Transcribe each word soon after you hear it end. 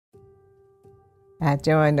I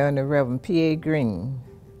joined under Reverend P.A. Green,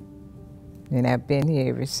 and I've been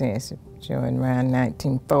here ever since. Joined around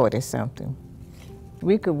 1940-something.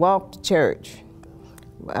 We could walk to church.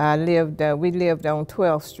 We lived on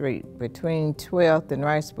 12th Street, between 12th and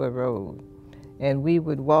Riceboro Road. And we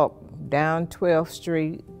would walk down 12th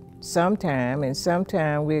Street sometime, and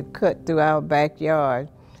sometime we'd cut through our backyard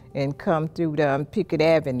and come through Pickett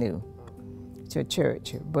Avenue to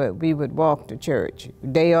church. But we would walk to church,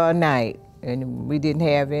 day or night, and we didn't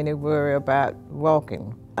have any worry about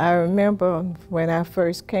walking. I remember when I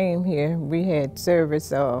first came here, we had service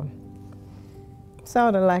sort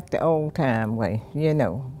of like the old time way, you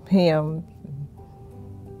know, hymn,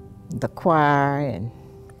 the choir, and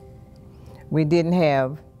we didn't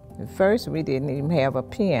have, at first we didn't even have a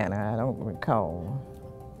piano, I don't recall.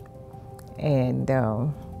 And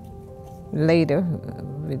later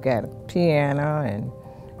we got a piano, and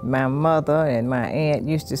my mother and my aunt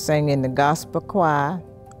used to sing in the gospel choir.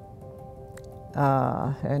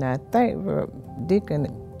 And I think Deacon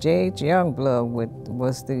J.H. Youngblood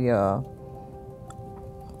was the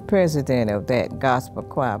president of that gospel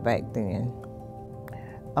choir back then.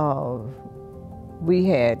 We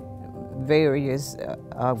had various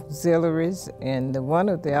auxiliaries, and one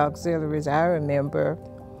of the auxiliaries I remember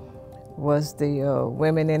was the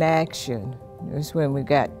Women in Action. It was when we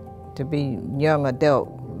got to be young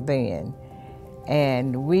adult then.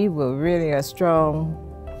 And we were really a strong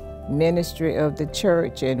ministry of the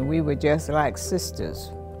church, and we were just like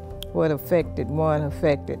sisters. What affected one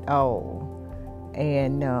affected all.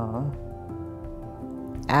 And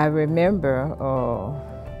I remember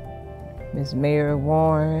Miss Mary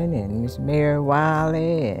Warren and Miss Mary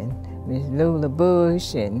Wiley and Miss Lula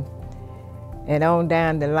Bush and on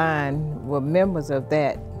down the line were members of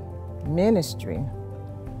that ministry.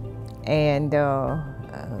 And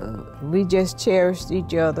we just cherished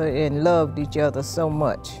each other and loved each other so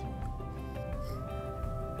much.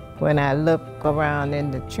 When I look around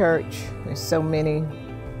in the church, there's so many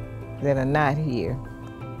that are not here.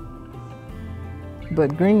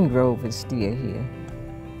 But Green Grove is still here.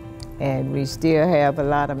 And we still have a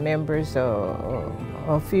lot of members,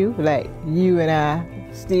 a few, like you and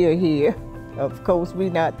I, still here. Of course,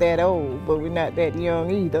 we're not that old, but we're not that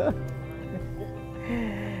young either.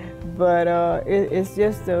 But it's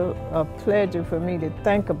just a pleasure for me to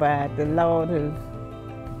think about the Lord has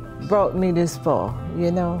brought me this far,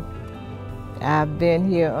 you know. I've been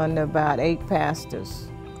here under about 8 pastors,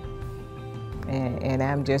 and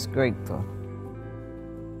I'm just grateful.